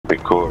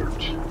Record.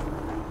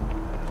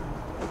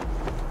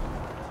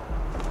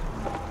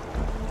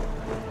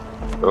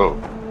 Oh,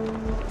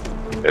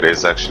 it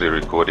is actually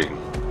recording.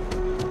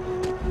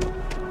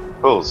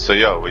 Cool, so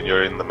yeah, when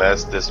you're in the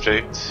mass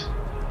district,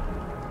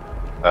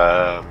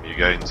 you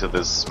go into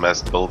this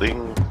mass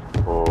building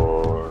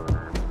for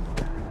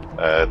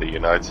the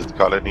United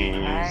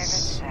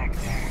Colonies.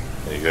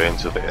 You go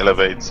into the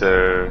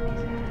elevator,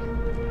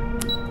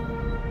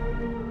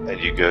 and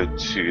you go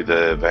to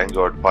the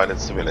Vanguard pilot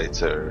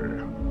simulator.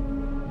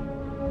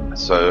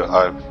 So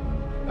I've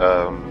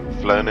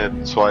flown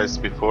it twice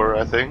before,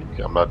 I think.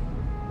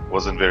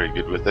 Wasn't very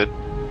good with it,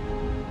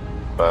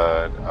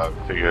 but I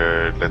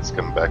figured let's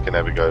come back and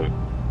have a go.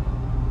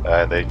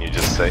 And then you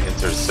just say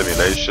enter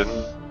simulation.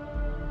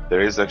 There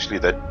is actually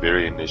that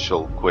very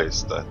initial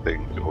quest, I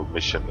think, or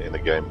mission in the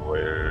game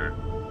where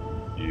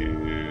you,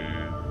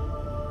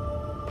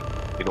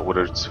 in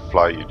order to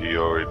fly, you do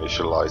your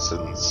initial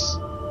license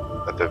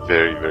at the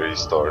very, very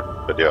start.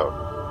 But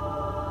yeah.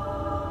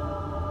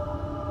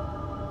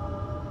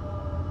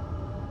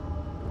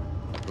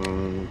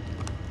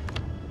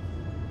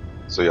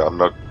 So yeah, I'm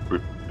not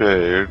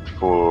prepared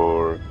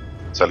for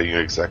telling you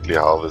exactly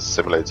how this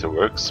simulator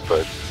works,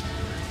 but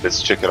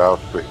let's check it out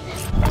quick.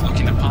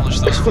 Looking to polish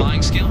those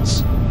flying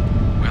skills?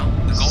 Well,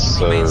 the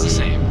goal remains the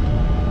same.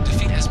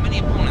 Defeat as many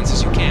opponents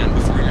as you can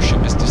before your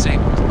ship is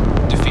disabled.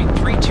 Defeat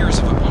 3 tiers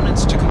of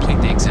opponents to complete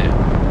the exam.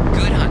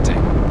 Good hunting.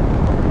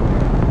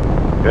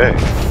 Okay.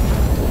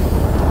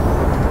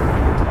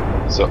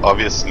 So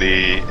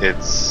obviously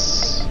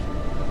it's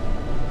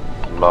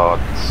not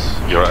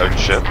your own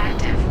ship,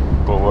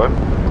 for one.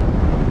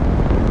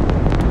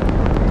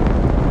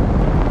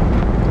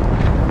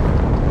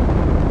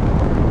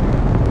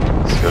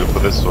 Let's go for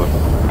this one.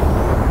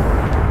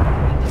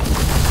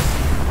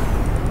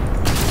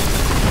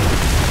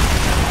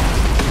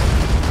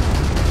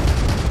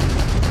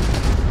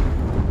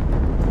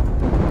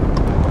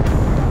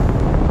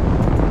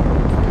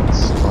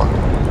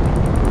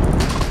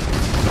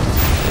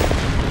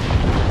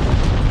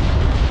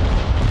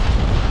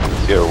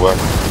 Tier 1.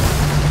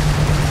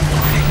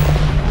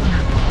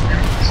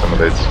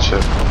 Simulated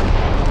ship.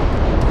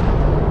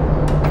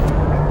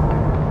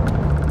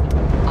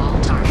 All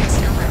targets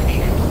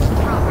eliminated.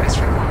 Progress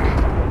recorded.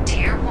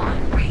 Tier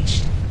 1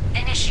 reached.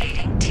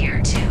 Initiating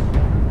Tier 2.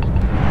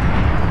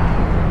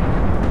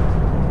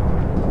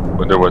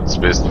 Wonder what's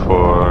best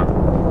for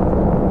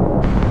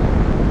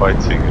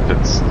fighting, if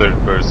it's third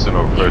person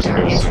or first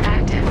person.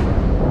 Active.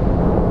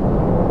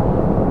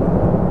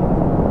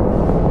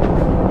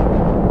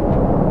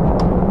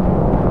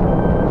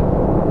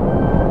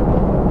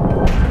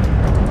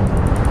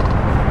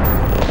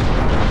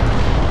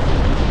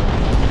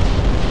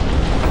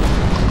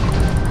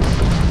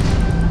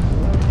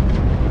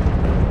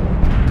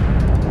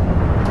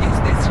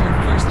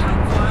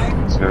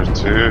 Tier 2.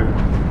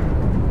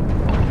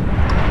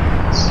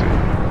 Let's see.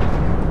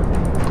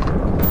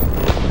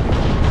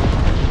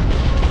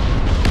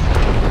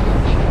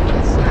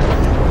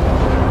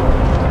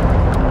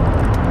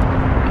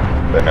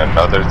 Then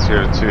another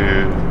Tier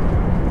 2.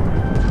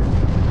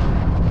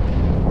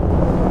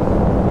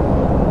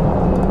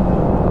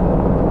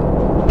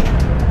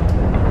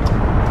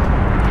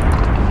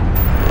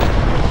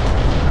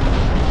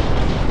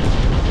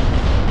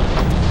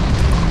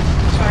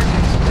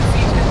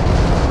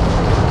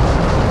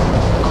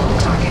 All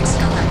targets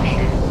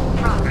eliminated.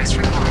 Progress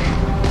recorded.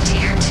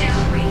 Tier 2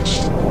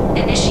 reached.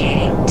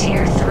 Initiating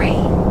Tier 3.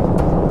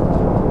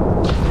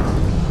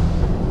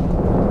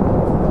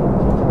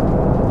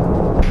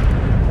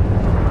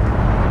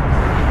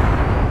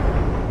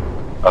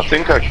 I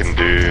think I can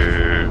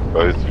do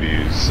both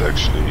views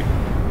actually.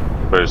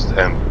 First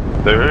and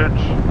third.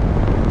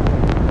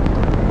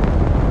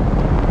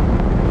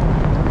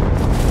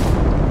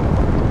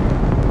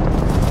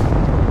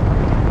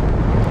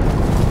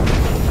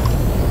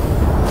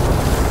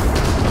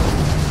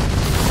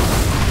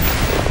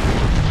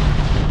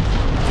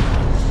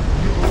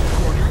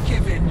 Order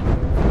given.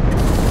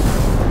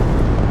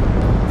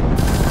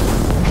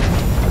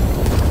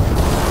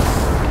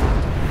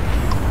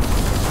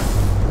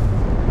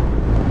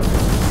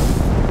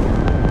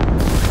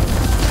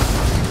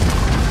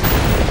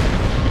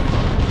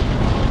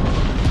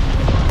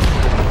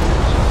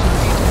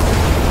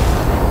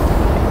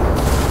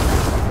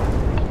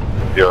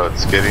 Yeah,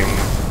 it's getting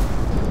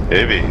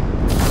heavy.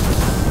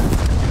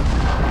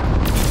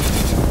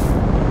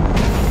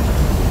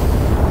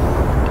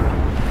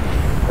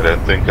 I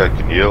don't think I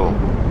can heal.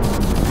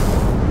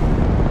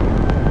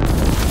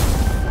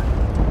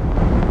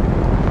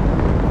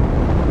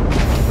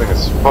 I think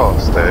it's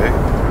fast, eh?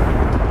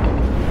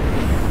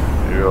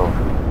 Yeah.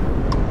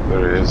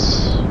 There he is.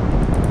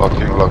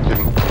 Locking.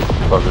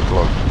 Target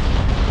lock.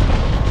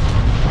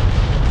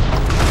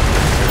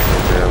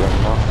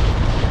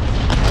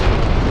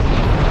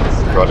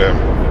 Got him.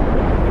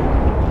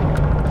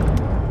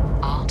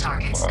 All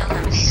targets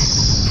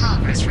eliminated.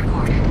 Progress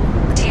recorded.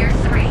 Tier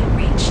 3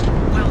 reached.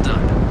 Well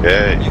done.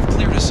 Yay. You've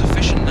cleared a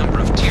sufficient number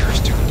of tiers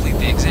to complete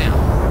the exam.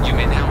 You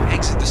may now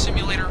exit the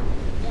simulator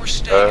or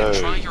stay and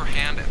try your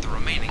hand at the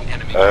remaining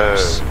be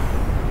worse.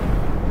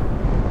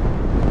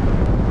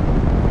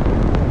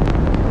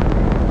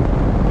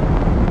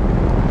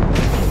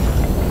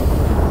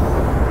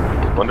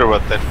 Wonder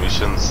what that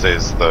mission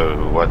says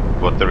though,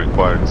 what the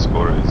required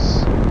score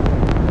is.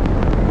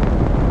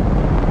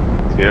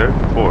 Tier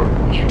 4,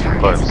 New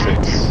 5, targets 6.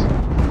 active.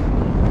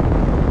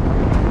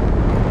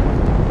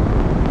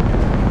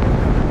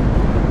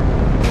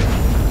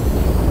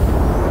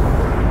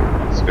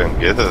 Let's go and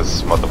get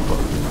us,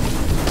 motherfucker.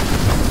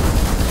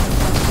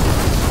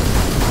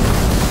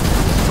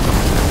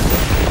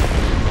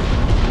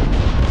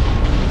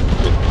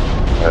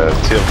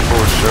 Tier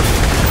 4 ship.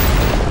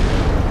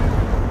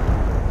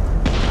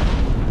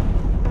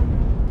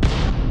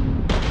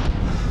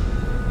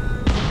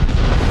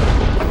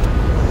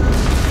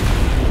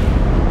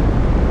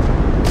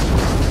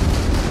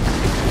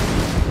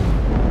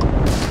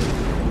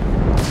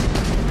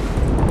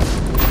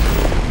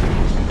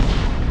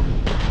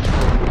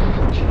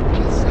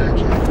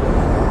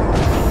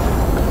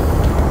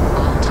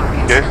 All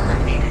targets Okay.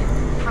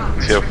 eliminated.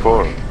 Progress Tier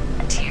 4.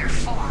 reported. Tier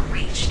 4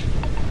 reached.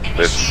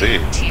 Let's see.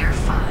 Initiating Tier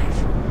 5.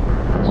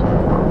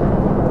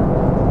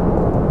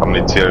 How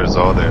many tiers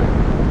are there?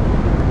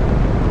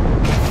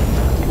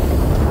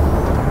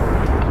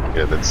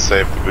 Okay, let's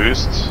save the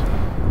boost.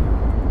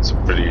 It's a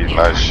pretty New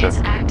nice ship.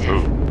 targets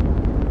active. Ooh.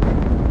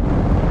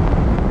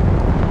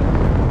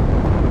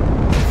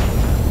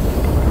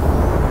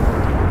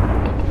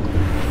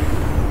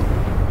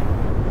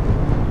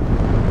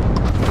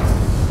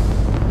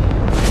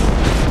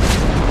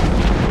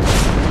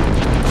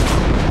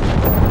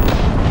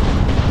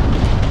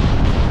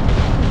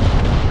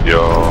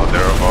 Yo,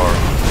 there are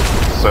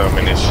so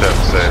many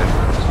ships there.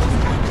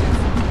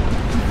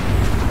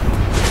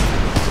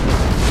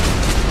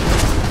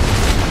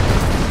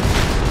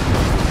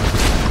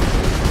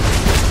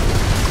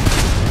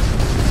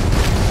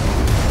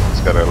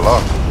 It's got a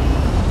lot.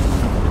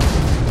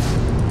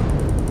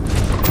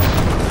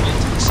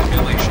 Into the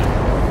simulation.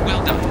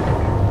 Well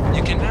done.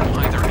 You can now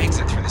either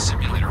exit through the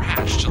simulator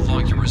hatch to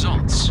log your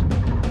results,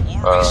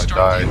 or restart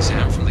died. the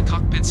exam from the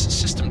cockpit's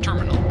system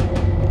terminal.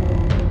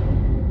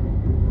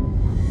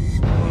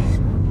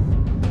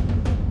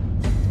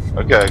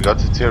 Okay, I got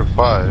to tier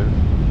 5.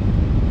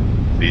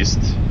 At least.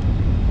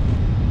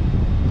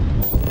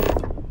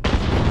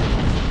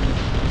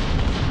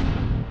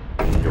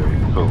 Okay,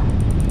 cool.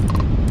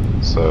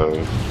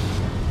 So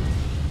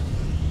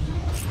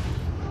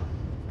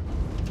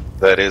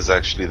that is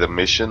actually the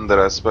mission that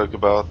I spoke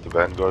about, the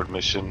Vanguard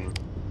mission.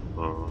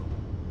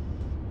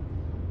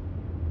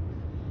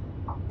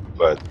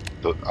 But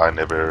I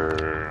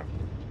never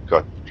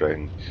got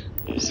rank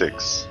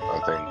 6, I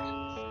think.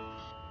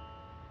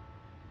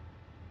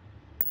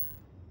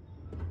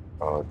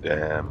 Oh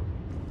damn.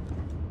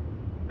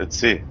 Let's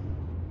see.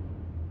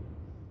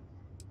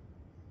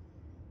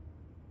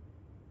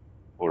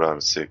 4 out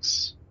of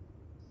 6.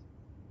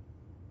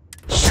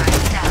 Shut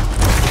down.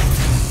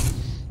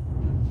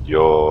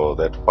 Yo,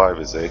 that 5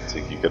 is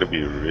hectic. You gotta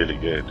be really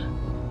good.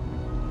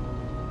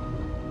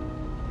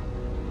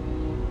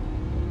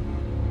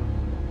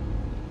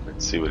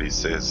 Let's see what he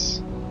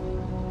says.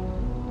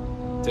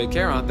 Take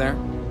care out there.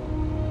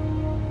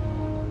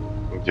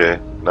 Okay,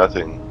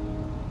 nothing.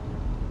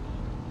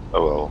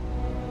 Oh well.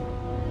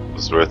 It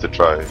was worth a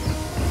try.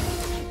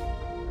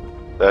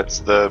 That's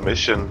the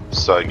mission.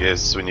 So I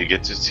guess when you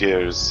get to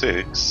tier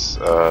 6,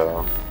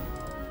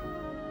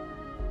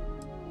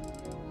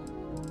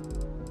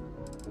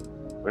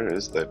 where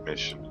is that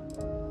mission?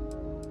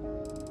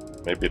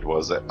 Maybe it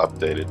was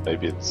updated.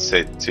 Maybe it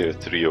said tier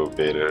 3 or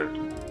better.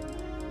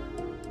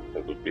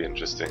 That would be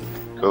interesting.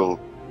 Cool.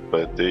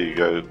 But there you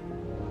go.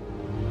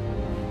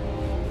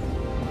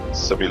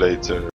 Simulator.